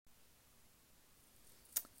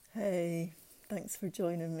Hey, thanks for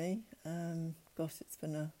joining me. Gosh, it's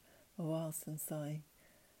been a while since I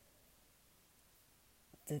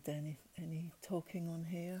did any talking on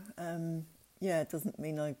here. Yeah, it doesn't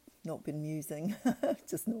mean I've not been musing,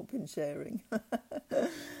 just not been sharing.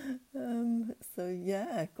 So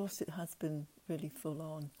yeah, gosh, it has been really full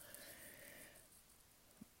on.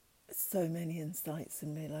 So many insights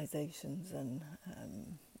and realizations and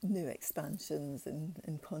new expansions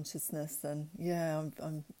in consciousness, and yeah,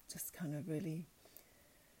 I'm just kind of really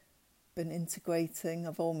been integrating.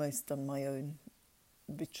 I've almost done my own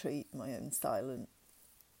retreat, my own silent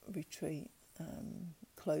retreat,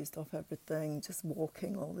 closed off everything, just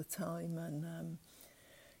walking all the time and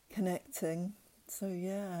connecting. So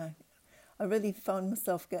yeah, I really found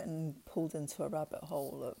myself getting pulled into a rabbit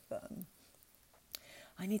hole of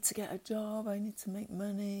I need to get a job, I need to make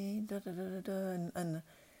money, da da da da da, and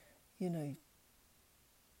you know,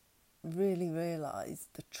 really realised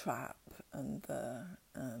the trap and the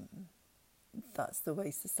that's the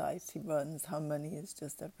way society runs. How money is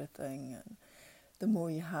just everything, and the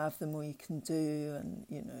more you have, the more you can do, and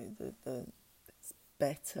you know the it's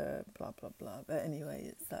better, blah blah blah. But anyway,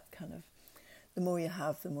 it's that kind of the more you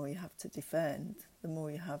have, the more you have to defend. The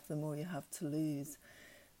more you have, the more you have to lose.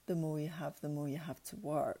 The more you have, the more you have to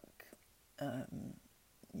work.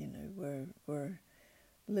 You know, we're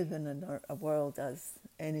living in a world as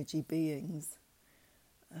energy beings,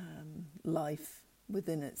 life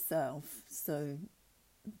within itself. So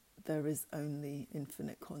there is only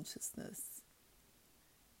infinite consciousness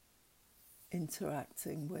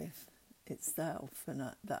interacting with itself, and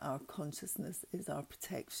that our consciousness is our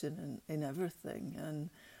protection in everything. And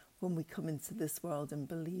when we come into this world and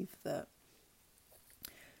believe that,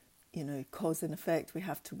 you know, cause and effect, we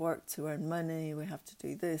have to work to earn money, we have to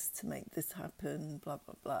do this to make this happen, blah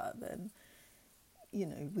blah blah, then you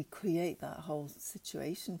know we create that whole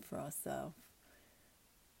situation for ourselves.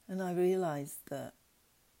 And I realised that,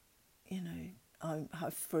 you know, how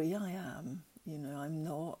free I am. You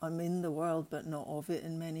know, I'm in the world but not of it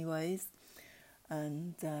in many ways,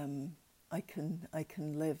 and I can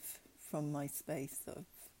live from my space of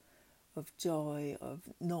joy, of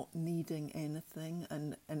not needing anything,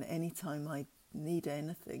 and anytime I need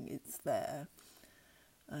anything, it's there.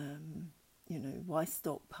 You know, why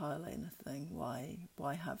stockpile anything?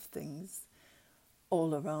 Why have things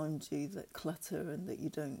all around you that clutter and that you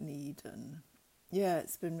don't need? And yeah,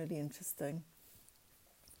 it's been really interesting.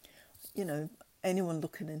 You know, anyone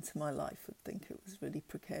looking into my life would think it was really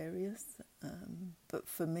precarious, but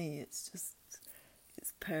for me it's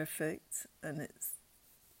perfect, and it's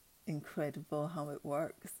incredible how it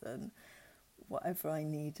works, and whatever I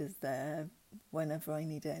need is there. Whenever I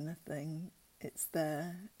need anything, it's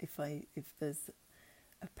there. If there's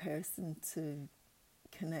a person to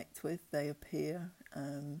connect with, they appear,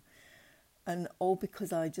 and all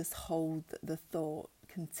because I just hold the thought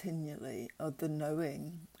continually, or the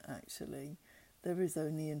knowing, actually, there is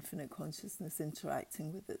only infinite consciousness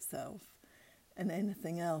interacting with itself, and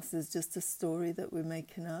anything else is just a story that we're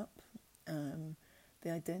making up. The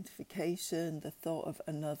identification, the thought of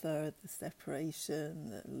another, the separation,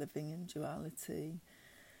 the living in duality,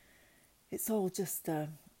 it's all just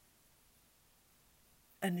an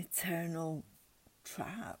eternal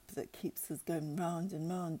trap that keeps us going round and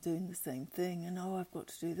round doing the same thing, and I've got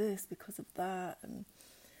to do this because of that, and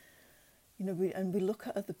you know, we look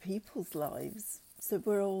at other people's lives. So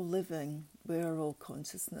we're all living, we're all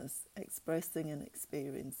consciousness, expressing and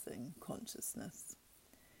experiencing consciousness.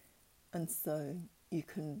 And so you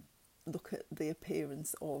can look at the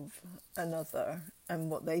appearance of another and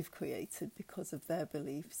what they've created because of their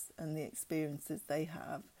beliefs and the experiences they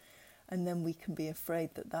have. And then we can be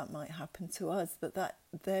afraid that that might happen to us, but that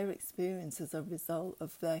their experience is a result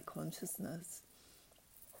of their consciousness.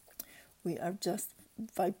 We are just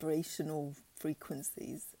vibrational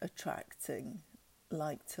frequencies attracting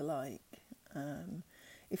like to like.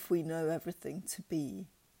 If we know everything to be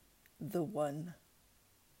the one,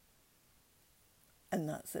 and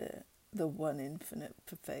that's it, the one infinite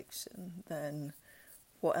perfection, then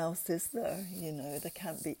what else is there? You know, there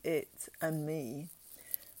can't be it and me.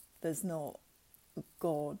 There's not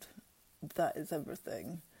God, that is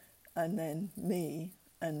everything, and then me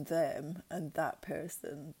and them and that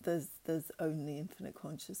person. There's only infinite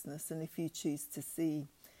consciousness, and if you choose to see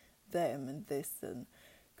them and this and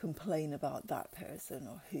complain about that person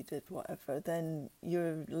or who did whatever, then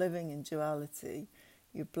you're living in duality.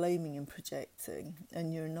 You're blaming and projecting,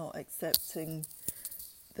 and you're not accepting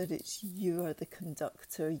that it's you are the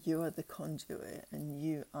conductor, you are the conduit, and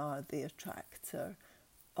you are the attractor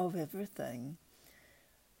of everything.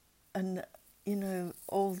 And you know,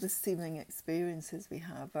 all the seeming experiences we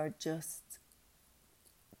have are just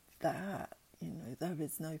that. You know, there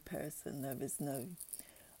is no person, there is no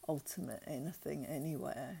ultimate anything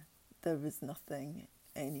anywhere. There is nothing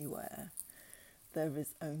anywhere. There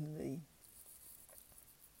is only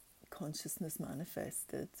consciousness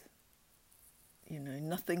manifested. You know,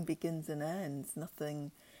 nothing begins and ends.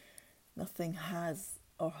 Nothing has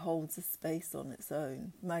or holds a space on its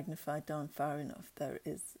own. Magnified down far enough, there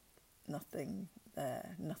is nothing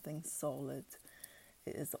there, nothing solid.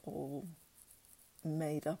 It is all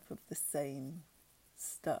made up of the same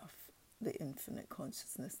stuff, the infinite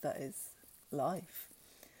consciousness that is life.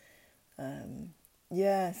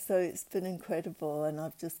 So it's been incredible, and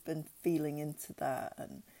I've just been feeling into that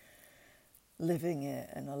and living it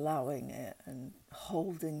and allowing it and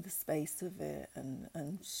holding the space of it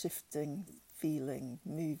and shifting, feeling,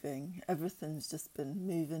 moving. Everything's just been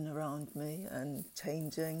moving around me and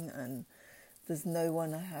changing, and there's no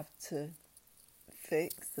one I have to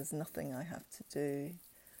fix, there's nothing I have to do.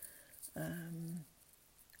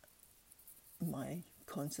 My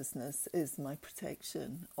consciousness is my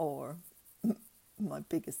protection or my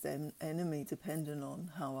biggest enemy, depending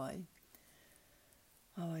on how I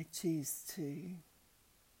choose to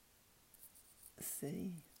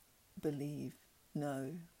see, believe,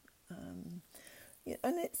 know. And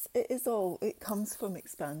it comes from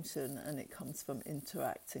expansion, and it comes from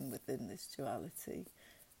interacting within this duality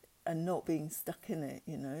and not being stuck in it.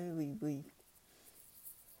 You know,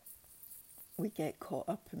 we get caught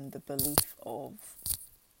up in the belief of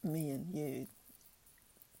me and you,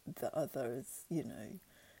 the others, you know,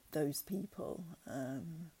 those people,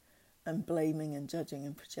 and blaming and judging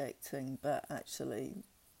and projecting. But actually,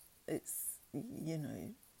 it's, you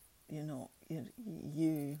know,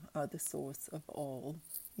 you are the source of all.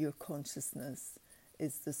 Your consciousness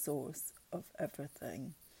is the source of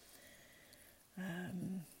everything.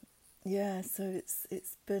 So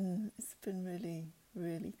it's been really,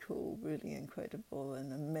 really cool, really incredible,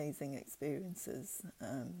 and amazing experiences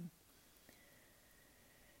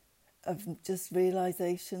of just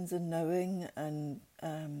realizations and knowing, and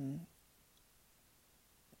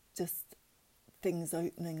just things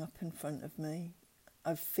opening up in front of me.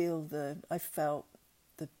 I felt the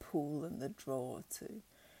pull and the draw to,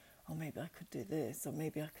 oh, maybe I could do this, or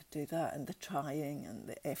maybe I could do that, and the trying and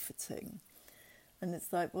the efforting. And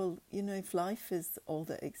it's like, well, you know, if life is all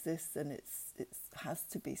that exists, then it has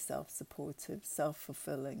to be self-supportive,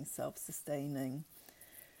 self-fulfilling, self-sustaining.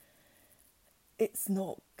 It's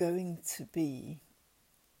not going to be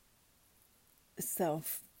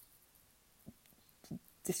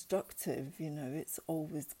self-destructive, you know, it's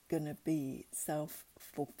always going to be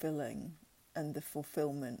self-fulfilling, and the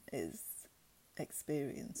fulfillment is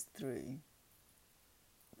experienced through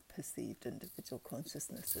perceived individual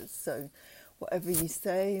consciousnesses. So whatever you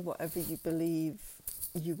say, whatever you believe,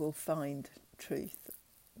 you will find truth,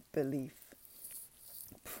 belief,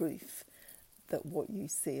 proof that what you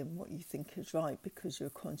see and what you think is right, because your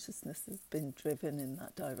consciousness has been driven in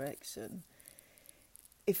that direction.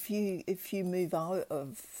 If you move out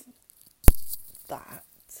of that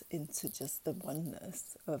into just the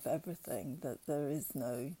oneness of everything, that there is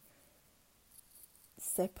no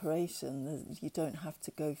separation, you don't have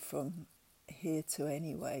to go from here to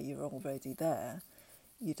anywhere, you're already there.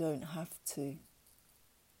 You don't have to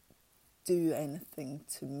do anything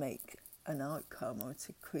to make an outcome or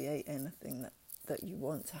to create anything that you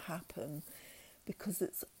want to happen, because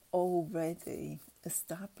it's already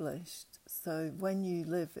established. So when you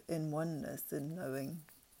live in oneness, in knowing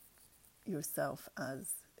yourself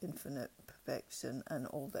as infinite perfection and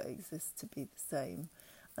all that exists to be the same,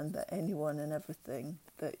 and that anyone and everything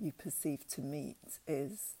that you perceive to meet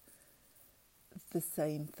is the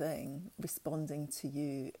same thing, responding to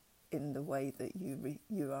you in the way that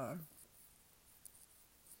you are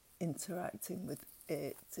interacting with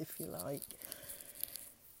it, if you like,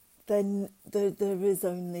 then there is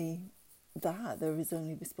only that. There is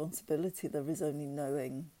only responsibility. There is only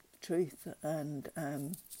knowing truth, and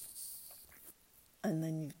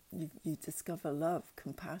then you discover love,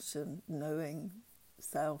 compassion, knowing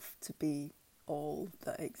self to be all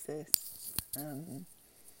that exists.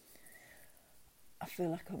 I feel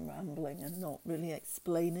like I'm rambling and not really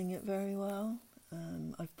explaining it very well.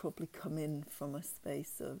 I've probably come in from a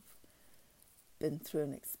space of been through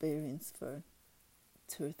an experience for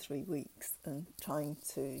 2 or 3 weeks and trying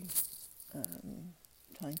to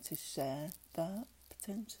share that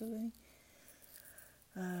potentially.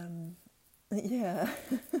 And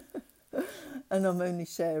I'm only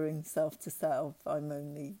sharing self to self. I'm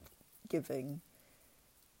only giving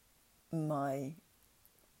my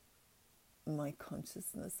my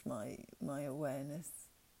consciousness, my awareness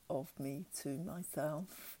of me to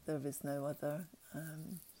myself. There is no other.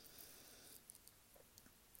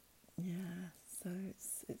 So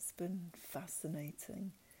it's been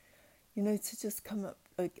fascinating, to just come up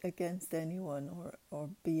against anyone or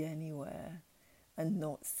be anywhere and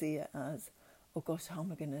not see it as, oh gosh, how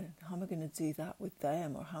am I gonna do that with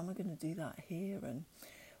them, or how am I gonna do that here? And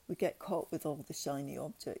we get caught with all the shiny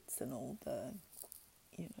objects and all the,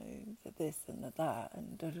 the this and the that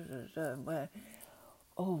and da da da da, where,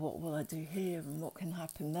 oh, what will I do here, and what can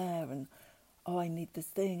happen there, and oh, I need this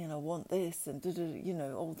thing and I want this, and da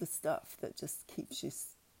da, all the stuff that just keeps you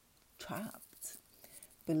trapped,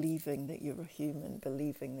 believing that you're a human,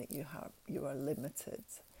 believing that you are limited,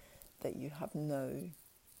 that you have no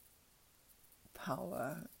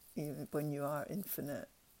power, even when you are infinite,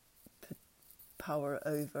 power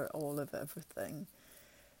over all of everything.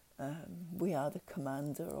 We are the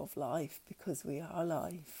commander of life because we are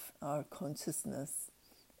life. Our consciousness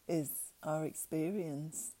is our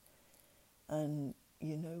experience, and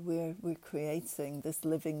we're creating this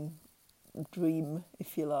living dream,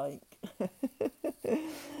 if you like.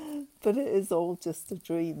 But it is all just a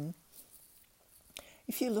dream.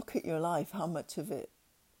 If you look at your life, how much of it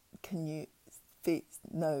can you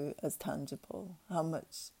know as tangible? How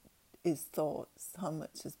much is thoughts? How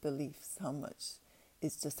much is beliefs? How much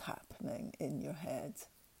is just happening in your head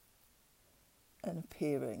and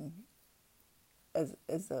appearing as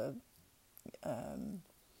a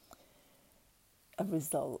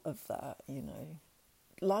result of that?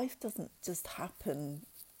 Life doesn't just happen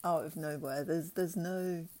out of nowhere. There's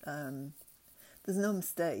no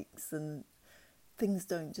mistakes, and things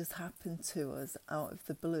don't just happen to us out of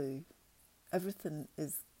the blue. Everything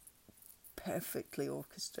is perfectly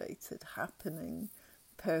orchestrated, happening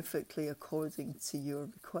perfectly according to your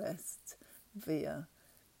request via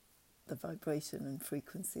the vibration and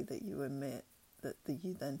frequency that you emit, that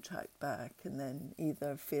you then track back and then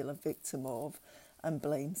either feel a victim of and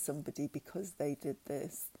blame somebody because they did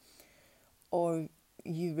this, or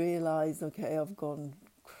you realise, okay, I've gone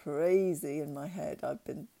crazy in my head, I've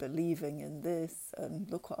been believing in this, and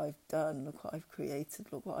look what I've done, look what I've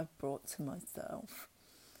created, look what I've brought to myself.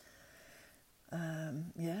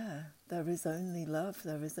 There is only love,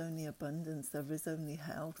 there is only abundance, there is only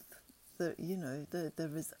health, there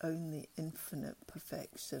is only infinite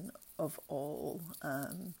perfection of all,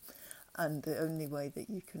 and the only way that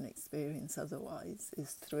you can experience otherwise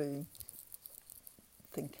is through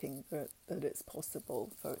thinking that it's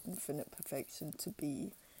possible for infinite perfection to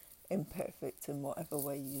be imperfect in whatever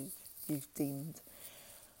way you've deemed.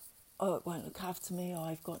 Oh, it won't look after me, or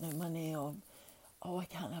I've got no money, or oh, I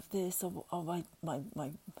can't have this, or my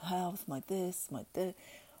health, my this, my this.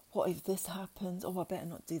 What if this happens? Oh, I better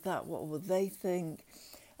not do that. What will they think?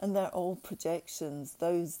 And they're all projections.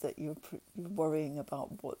 Those that you're worrying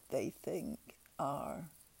about what they think are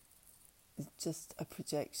just a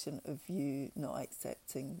projection of you not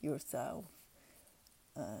accepting yourself.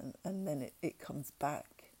 And then it comes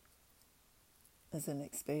back as an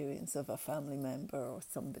experience of a family member or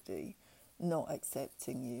somebody not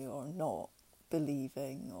accepting you or not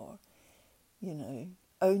believing, or,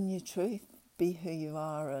 own your truth, be who you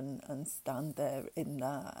are, and stand there in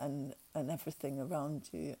that, and everything around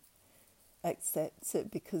you accepts it,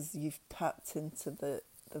 because you've tapped into the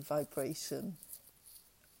vibration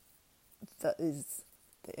that is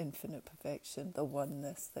the infinite perfection, the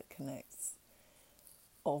oneness that connects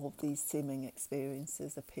all these seeming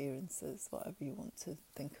experiences, appearances, whatever you want to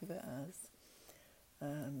think of it as.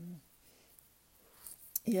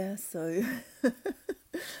 So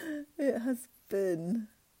it has been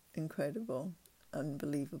incredible,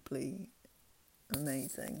 unbelievably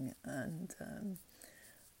amazing, and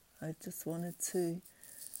I just wanted to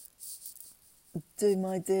do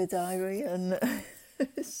my dear diary and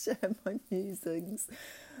share my musings.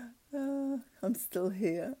 I'm still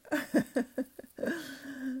here.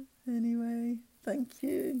 Anyway, thank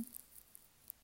you.